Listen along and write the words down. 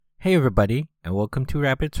Hey everybody, and welcome to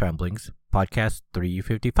Rapid Ramblings, podcast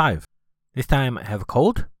 355. This time I have a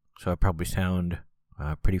cold, so I probably sound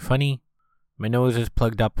pretty funny. My nose is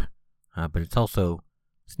plugged up, but it's also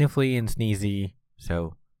sniffly and sneezy,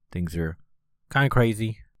 so things are kind of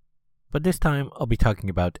crazy. But this time I'll be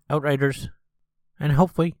talking about Outriders, and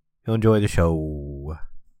hopefully you'll enjoy the show.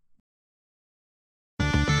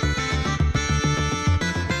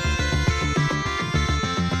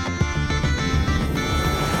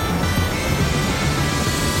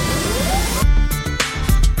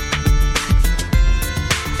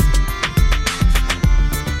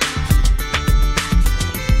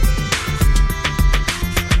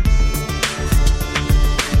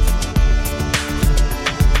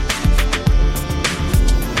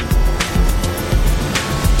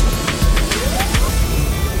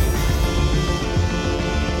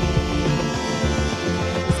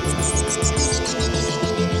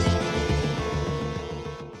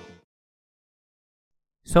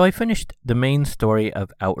 So I finished the main story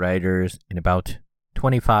of Outriders in about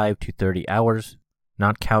 25 to 30 hours,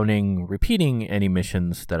 not counting repeating any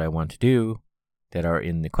missions that I want to do that are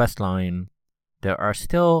in the quest line. There are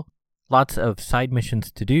still lots of side missions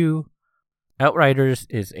to do. Outriders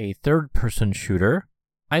is a third-person shooter.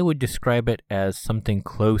 I would describe it as something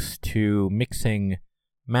close to mixing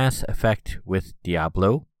Mass Effect with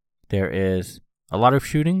Diablo. There is a lot of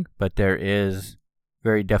shooting, but there is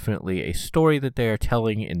very definitely a story that they are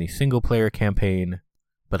telling in the single-player campaign,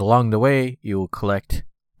 but along the way, you will collect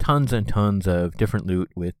tons and tons of different loot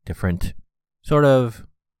with different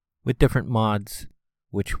mods,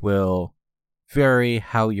 which will vary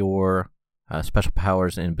how your special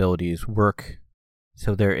powers and abilities work.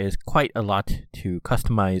 So there is quite a lot to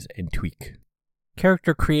customize and tweak.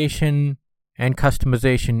 Character creation and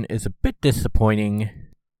customization is a bit disappointing,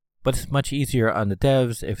 but it's much easier on the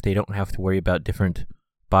devs if they don't have to worry about different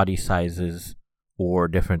body sizes or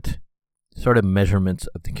different sort of measurements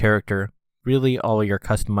of the character. Really, all you're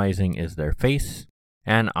customizing is their face,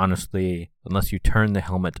 and honestly, unless you turn the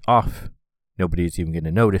helmet off, nobody's even going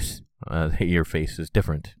to notice that your face is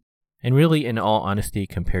different. And really, in all honesty,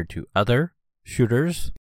 compared to other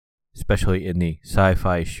shooters, especially in the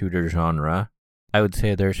sci-fi shooter genre, I would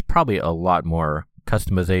say there's probably a lot more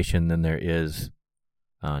customization than there is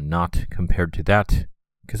not compared to that.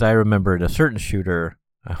 Because I remember in a certain shooter,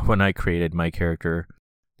 when I created my character,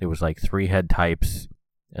 there was like 3 head types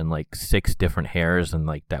and like 6 different hairs, and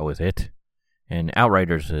like that was it. And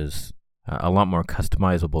Outriders is a lot more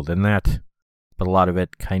customizable than that, but a lot of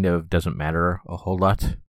it kind of doesn't matter a whole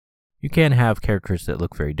lot. You can have characters that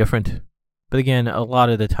look very different, but again, a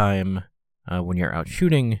lot of the time when you're out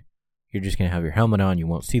shooting, you're just going to have your helmet on, you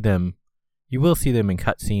won't see them. You will see them in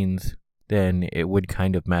cutscenes, then it would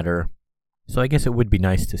kind of matter. So I guess it would be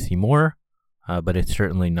nice to see more, but it's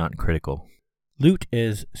certainly not critical. Loot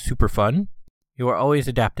is super fun. You are always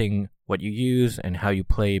adapting what you use and how you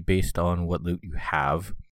play based on what loot you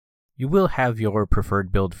have. You will have your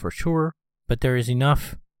preferred build for sure, but there is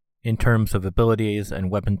enough in terms of abilities and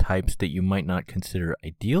weapon types that you might not consider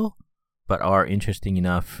ideal, but are interesting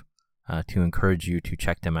enough to encourage you to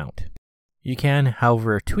check them out. You can,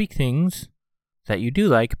 however, tweak things that you do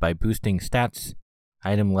like by boosting stats,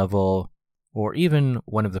 item level, or even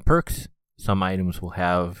one of the perks. Some items will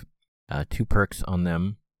have 2 perks on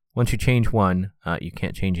them. Once you change one, you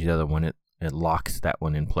can't change the other one. It locks that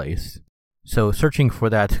one in place. So searching for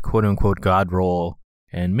that quote-unquote god roll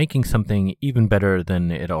and making something even better than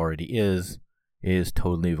it already is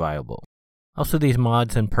totally viable. Also, these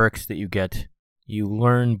mods and perks that you get, you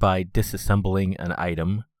learn by disassembling an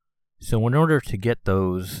item. So in order to get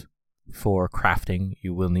those for crafting,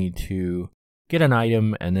 you will need to get an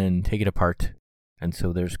item and then take it apart. And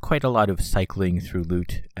so there's quite a lot of cycling through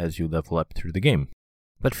loot as you level up through the game.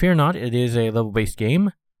 But fear not, it is a level-based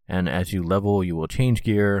game, and as you level, you will change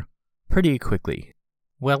gear pretty quickly.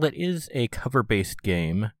 While it is a cover-based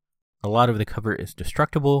game, a lot of the cover is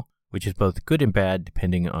destructible, which is both good and bad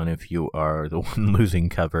depending on if you are the one losing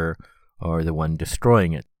cover or the one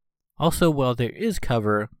destroying it. Also, while there is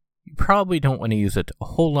cover, you probably don't want to use it a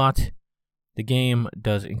whole lot. The game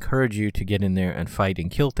does encourage you to get in there and fight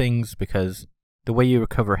and kill things, because the way you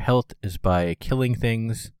recover health is by killing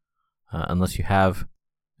things, unless you have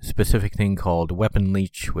a specific thing called Weapon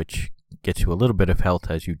Leech, which gets you a little bit of health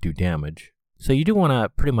as you do damage. So you do want to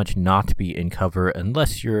pretty much not be in cover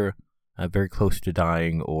unless you're very close to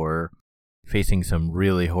dying or facing some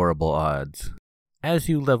really horrible odds. As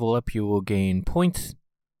you level up, you will gain points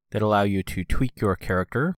that allow you to tweak your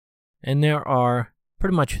character, and there are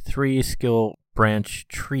pretty much 3 skill branch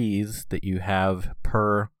trees that you have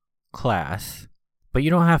per class, but you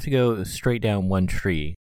don't have to go straight down one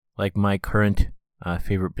tree. Like my current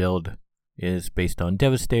favorite build is based on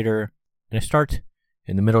Devastator, and I start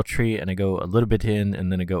in the middle tree and I go a little bit in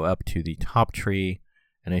and then I go up to the top tree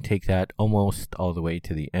and I take that almost all the way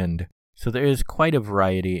to the end. So there is quite a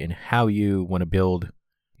variety in how you want to build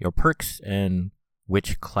your perks and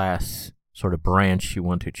which class sort of branch you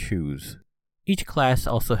want to choose. Each class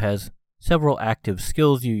also has several active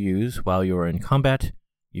skills you use while you're in combat.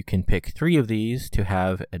 You can pick 3 of these to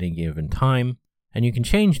have at any given time, and you can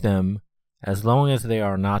change them as long as they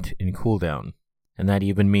are not in cooldown. And that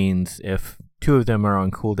even means if 2 of them are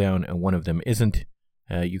on cooldown and 1 of them isn't,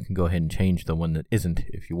 you can go ahead and change the one that isn't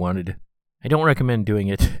if you wanted. I don't recommend doing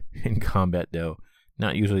it in combat though.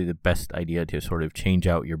 Not usually the best idea to sort of change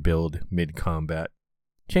out your build mid-combat.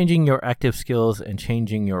 Changing your active skills and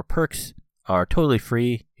changing your perks are totally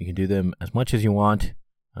free. You can do them as much as you want,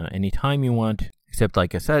 anytime you want, except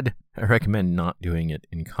like I said, I recommend not doing it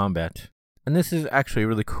in combat. And this is actually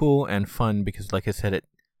really cool and fun because like I said, it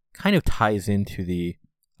kind of ties into the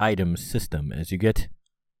item system as you get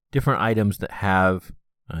different items that have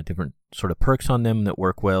different sort of perks on them that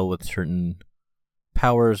work well with certain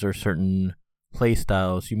powers or certain play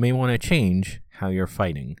styles. You may want to change how you're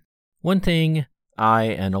fighting. One thing I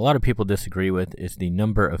and a lot of people disagree with is the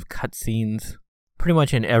number of cutscenes. Pretty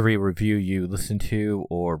much in every review you listen to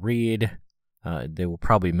or read, they will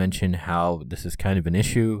probably mention how this is kind of an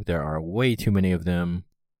issue. There are way too many of them.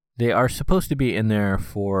 They are supposed to be in there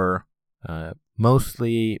for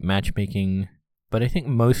mostly matchmaking, but I think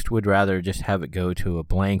most would rather just have it go to a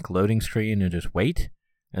blank loading screen and just wait,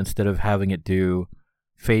 instead of having it do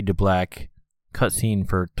fade to black, cutscene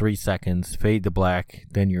for 3 seconds, fade to black,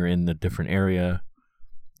 then you're in the different area.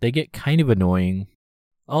 They get kind of annoying.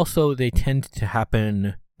 Also, they tend to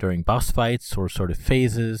happen during boss fights or sort of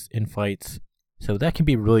phases in fights, so that can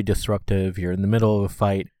be really disruptive. You're in the middle of a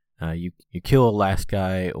fight, you kill a last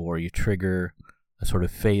guy, or you trigger a sort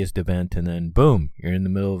of phased event, and then boom, you're in the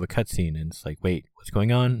middle of a cutscene, and it's like, wait, what's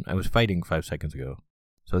going on? I was fighting 5 seconds ago.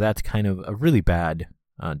 So that's kind of a really bad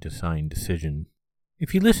design decision.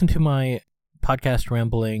 If you listen to my podcast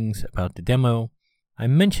ramblings about the demo, I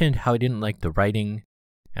mentioned how I didn't like the writing,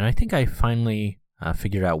 and I think I finally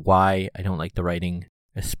figured out why I don't like the writing,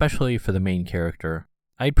 especially for the main character.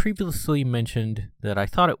 I previously mentioned that I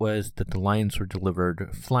thought it was that the lines were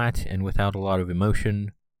delivered flat and without a lot of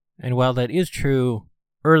emotion, and while that is true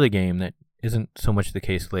early game, that isn't so much the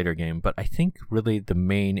case later game, but I think really the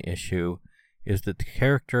main issue is that the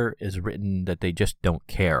character is written that they just don't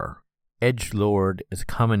care. Edgelord is a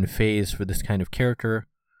common phase for this kind of character,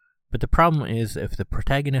 but the problem is if the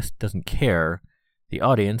protagonist doesn't care, the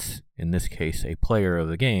audience, in this case a player of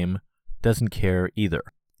the game, doesn't care either.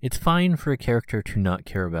 It's fine for a character to not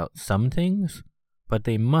care about some things, but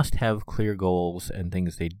they must have clear goals and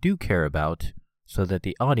things they do care about so that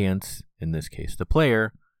the audience, in this case the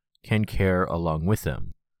player, can care along with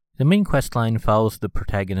them. The main questline follows the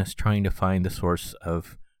protagonist trying to find the source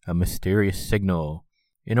of a mysterious signal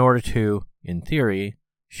in order to, in theory,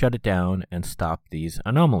 shut it down and stop these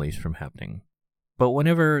anomalies from happening. But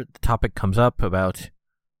whenever the topic comes up about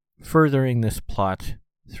furthering this plot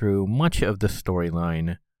through much of the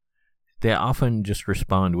storyline, they often just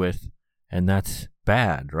respond with, and that's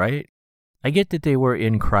bad, right? I get that they were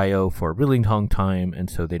in cryo for a really long time, and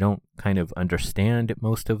so they don't kind of understand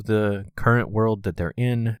most of the current world that they're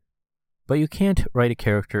in, but you can't write a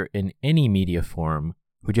character in any media form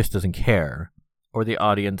who just doesn't care, or the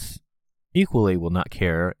audience equally will not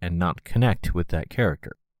care and not connect with that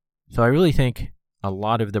character. So I really think a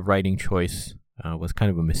lot of the writing choice was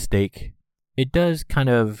kind of a mistake. It does kind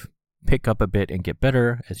of pick up a bit and get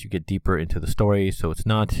better as you get deeper into the story, so it's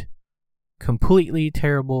not completely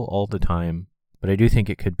terrible all the time, but I do think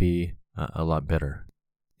it could be a lot better.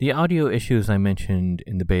 The audio issues I mentioned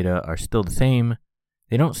in the beta are still the same.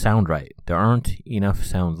 They don't sound right. There aren't enough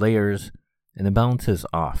sound layers, and the balance is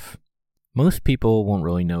off. Most people won't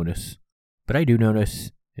really notice, but I do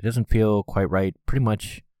notice. It doesn't feel quite right. Pretty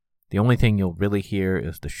much the only thing you'll really hear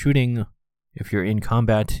is the shooting if you're in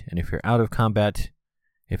combat, and if you're out of combat,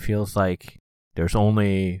 it feels like there's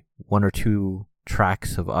only 1 or 2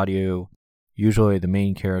 tracks of audio, usually the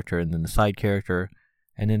main character and then the side character,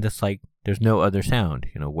 and then just like there's no other sound.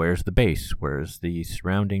 Where's the bass? Where's the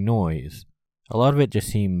surrounding noise? A lot of it just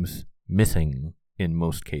seems missing in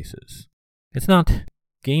most cases. It's not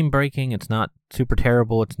game breaking, it's not super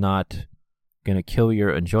terrible, it's not going to kill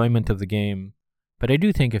your enjoyment of the game, but I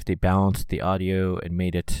do think if they balanced the audio and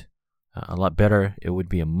made it a lot better, it would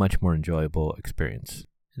be a much more enjoyable experience.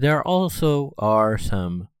 There also are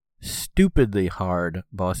some stupidly hard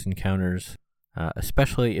boss encounters,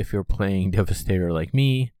 especially if you're playing Devastator like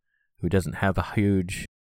me, who doesn't have a huge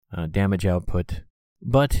damage output.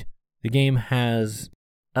 But the game has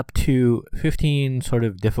up to 15 sort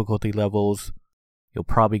of difficulty levels. You'll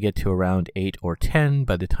probably get to around 8 or 10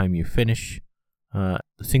 by the time you finish the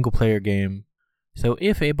single-player game. So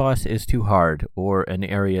if a boss is too hard or an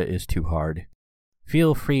area is too hard,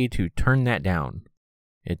 feel free to turn that down.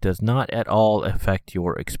 It does not at all affect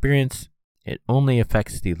your experience. It only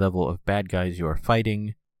affects the level of bad guys you are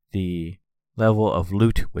fighting, the level of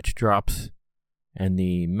loot which drops, and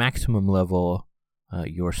the maximum level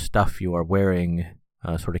your stuff you are wearing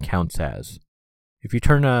sort of counts as. If you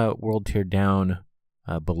turn a world tier down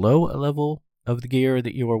below a level of the gear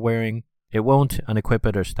that you are wearing, it won't unequip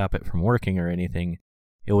it or stop it from working or anything.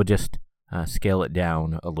 It will just scale it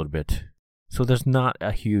down a little bit. So there's not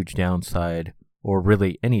a huge downside, or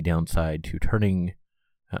really any downside, to turning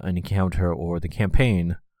an encounter or the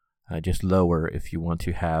campaign just lower if you want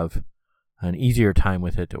to have an easier time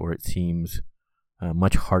with it, or it seems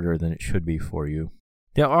much harder than it should be for you.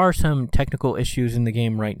 There are some technical issues in the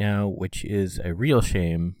game right now, which is a real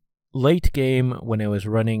shame. Late game, when I was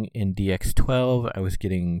running in DX12, I was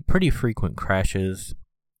getting pretty frequent crashes.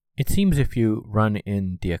 It seems if you run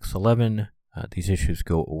in DX11, these issues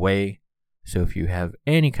go away. So if you have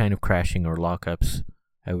any kind of crashing or lockups,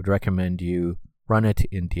 I would recommend you run it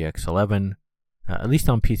in DX11, at least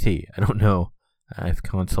on PC. I don't know if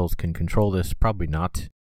consoles can control this, probably not.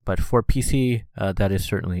 But for PC, that is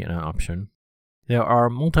certainly an option. There are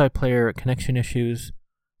multiplayer connection issues,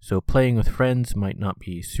 so playing with friends might not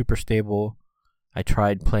be super stable. I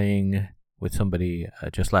tried playing with somebody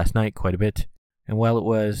just last night quite a bit, and while it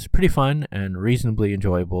was pretty fun and reasonably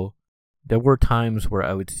enjoyable, there were times where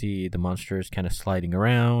I would see the monsters kind of sliding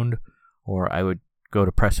around, or I would go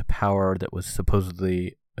to press a power that was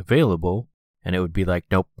supposedly available, and it would be like,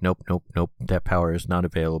 nope, that power is not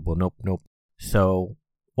available, nope. So,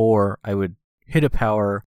 or I would hit a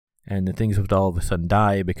power, and the things would all of a sudden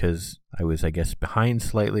die because I was, I guess, behind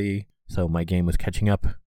slightly, so my game was catching up.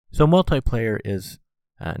 So multiplayer is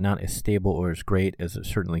not as stable or as great as it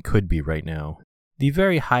certainly could be right now. The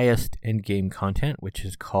very highest endgame content, which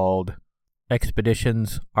is called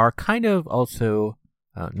expeditions, are kind of also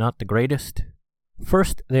not the greatest.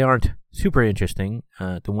 First, they aren't super interesting.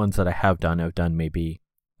 The ones that I've done maybe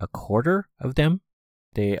a quarter of them.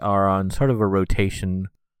 They are on sort of a rotation,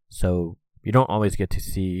 so you don't always get to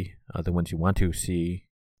see the ones you want to see.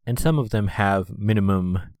 And some of them have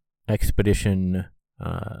minimum expedition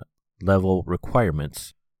level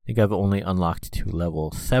requirements. I think I've only unlocked to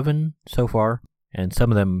level 7 so far, and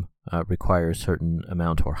some of them require a certain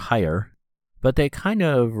amount or higher. But they kind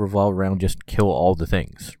of revolve around just kill all the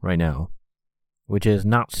things right now, which is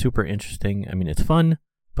not super interesting. I mean, it's fun,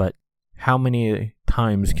 but how many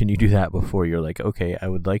times can you do that before you're like, okay, I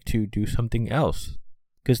would like to do something else?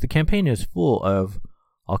 Because the campaign is full of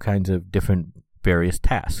all kinds of different various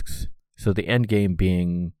tasks. So the end game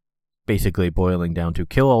being basically boiling down to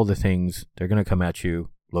kill all the things, they're going to come at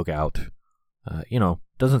you, look out.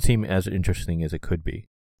 Doesn't seem as interesting as it could be.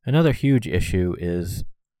 Another huge issue is,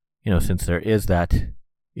 since there is that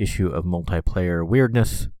issue of multiplayer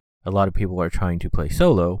weirdness, a lot of people are trying to play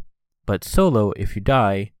solo, but solo, if you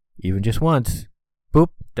die, even just once, boop,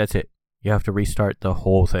 that's it. You have to restart the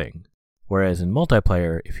whole thing. Whereas in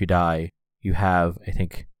multiplayer, if you die, you have, I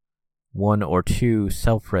think, 1 or 2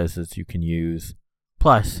 self-reses you can use,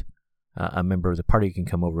 plus a member of the party can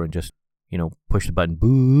come over and just, push the button,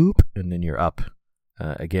 boop, and then you're up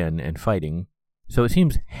again and fighting. So it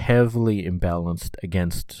seems heavily imbalanced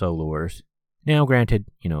against soloers. Now, granted,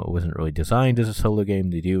 it wasn't really designed as a solo game.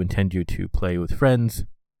 They do intend you to play with friends.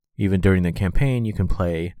 Even during the campaign, you can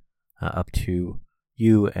play up to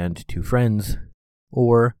you and 2 friends,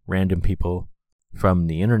 or random people from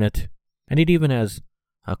the internet. And it even has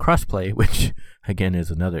crossplay, which, again, is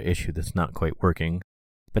another issue that's not quite working.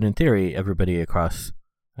 But in theory, everybody across,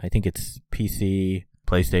 I think it's PC,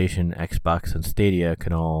 PlayStation, Xbox, and Stadia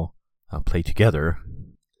can all play together.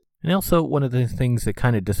 And also, one of the things that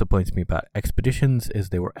kind of disappoints me about Expeditions is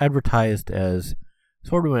they were advertised as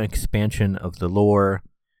sort of an expansion of the lore,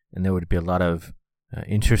 and there would be a lot of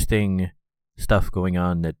interesting stuff going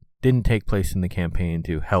on that didn't take place in the campaign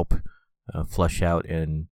to help flush out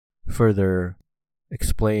and further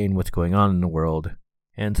explain what's going on in the world.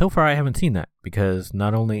 And so far I haven't seen that, because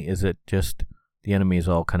not only is it just the enemies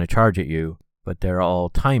all kind of charge at you, but they're all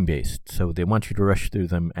time-based, so they want you to rush through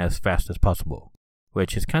them as fast as possible,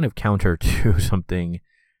 which is kind of counter to something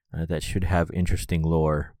that should have interesting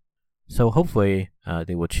lore. So hopefully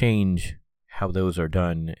they will change how those are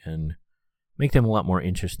done and make them a lot more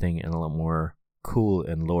interesting and a lot more cool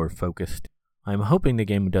and lore-focused. I'm hoping the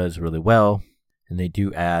game does really well, and they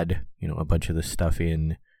do add, a bunch of this stuff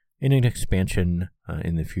in in an expansion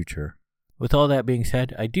in the future. With all that being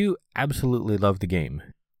said, I do absolutely love the game,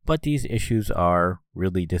 but these issues are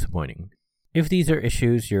really disappointing. If these are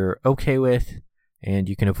issues you're okay with and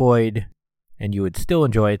you can avoid and you would still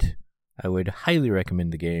enjoy it, I would highly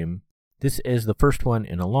recommend the game. This is the first one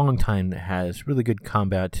in a long time that has really good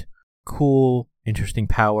combat, cool, interesting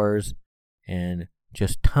powers, and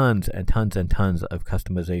just tons and tons and tons of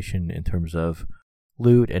customization in terms of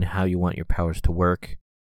loot and how you want your powers to work.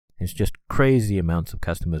 It's just crazy amounts of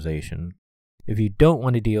customization. If you don't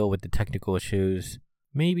want to deal with the technical issues,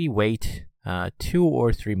 maybe wait 2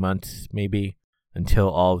 or 3 months, maybe, until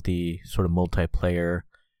all of the sort of multiplayer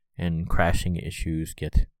and crashing issues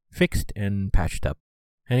get fixed and patched up.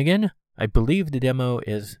 And again, I believe the demo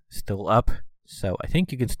is still up, so I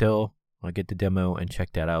think you can still get the demo and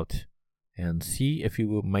check that out and see if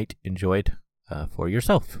you might enjoy it for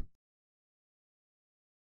yourself.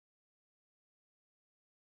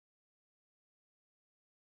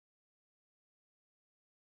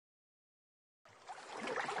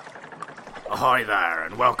 Ahoy there,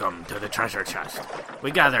 and welcome to the treasure chest.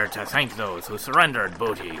 We gather to thank those who surrendered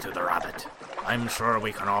booty to the rabbit. I'm sure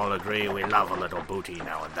we can all agree we love a little booty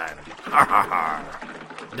now and then. Ha ha ha.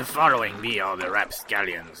 The following be all the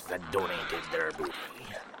rapscallions that donated their booty.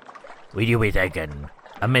 Will you be taken?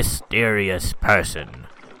 A mysterious person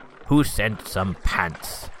who sent some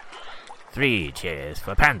pants. 3 cheers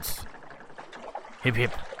for pants. Hip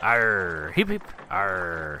hip, arr, hip hip,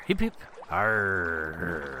 arr, hip hip,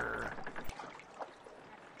 arr.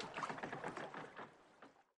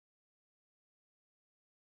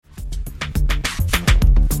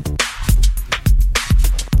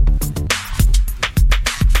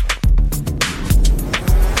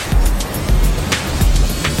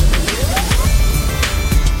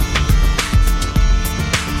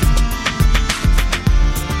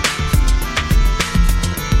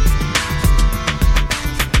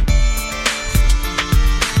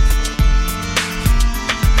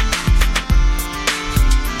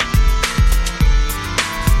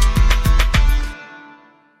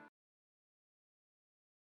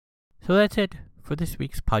 So that's it for this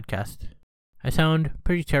week's podcast. I sound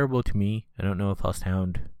pretty terrible to me. I don't know if I'll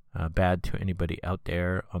sound bad to anybody out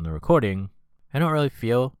there on the recording. I don't really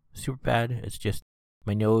feel super bad. It's just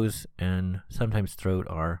my nose and sometimes throat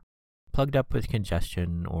are plugged up with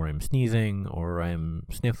congestion, or I'm sneezing, or I'm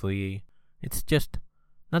sniffly. It's just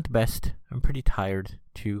not the best. I'm pretty tired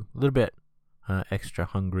too, a little bit extra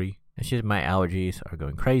hungry. It's just my allergies are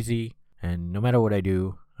going crazy, and no matter what I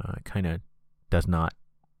do, it kind of does not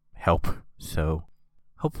help. So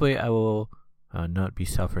hopefully I will not be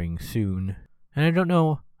suffering soon. And I don't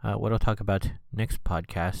know what I'll talk about next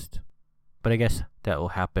podcast, but I guess that will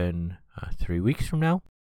happen 3 weeks from now.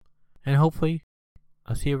 And hopefully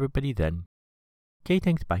I'll see everybody then. Okay,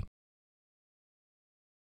 thanks, bye.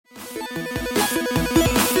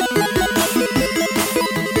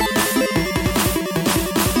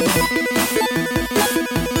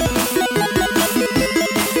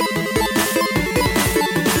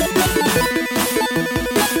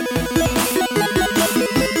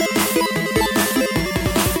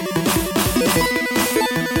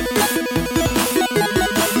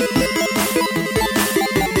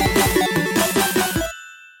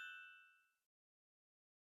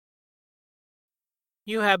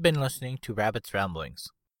 You have been listening to Rabbit's Ramblings.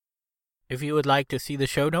 If you would like to see the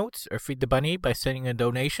show notes or feed the bunny by sending a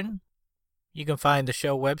donation, you can find the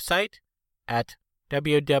show website at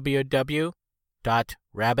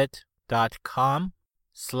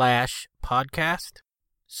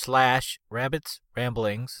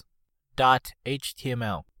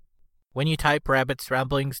When you type Rabbit's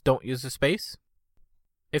Ramblings, don't use a space.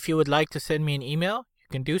 If you would like to send me an email, you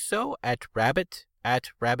can do so at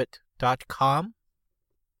rabbit@rabbit.com.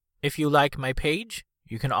 If you like my page,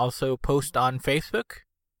 you can also post on Facebook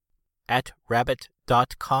at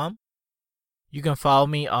rabbit.com. You can follow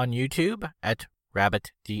me on YouTube at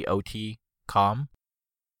rabbitdot.com.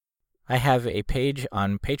 I have a page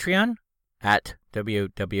on Patreon at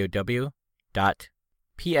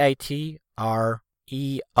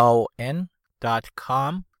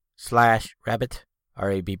www.patreon.com/rabbit,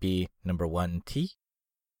 RABB1T.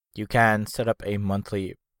 You can set up a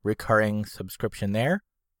monthly recurring subscription there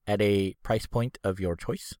at a price point of your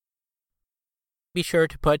choice. Be sure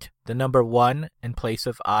to put the number 1 in place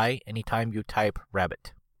of I anytime you type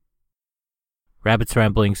rabbit. Rabbit's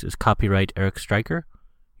Ramblings is copyright Eric Stryker,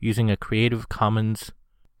 using a Creative Commons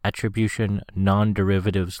Attribution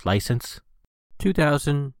Non-Derivatives License,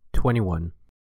 2021.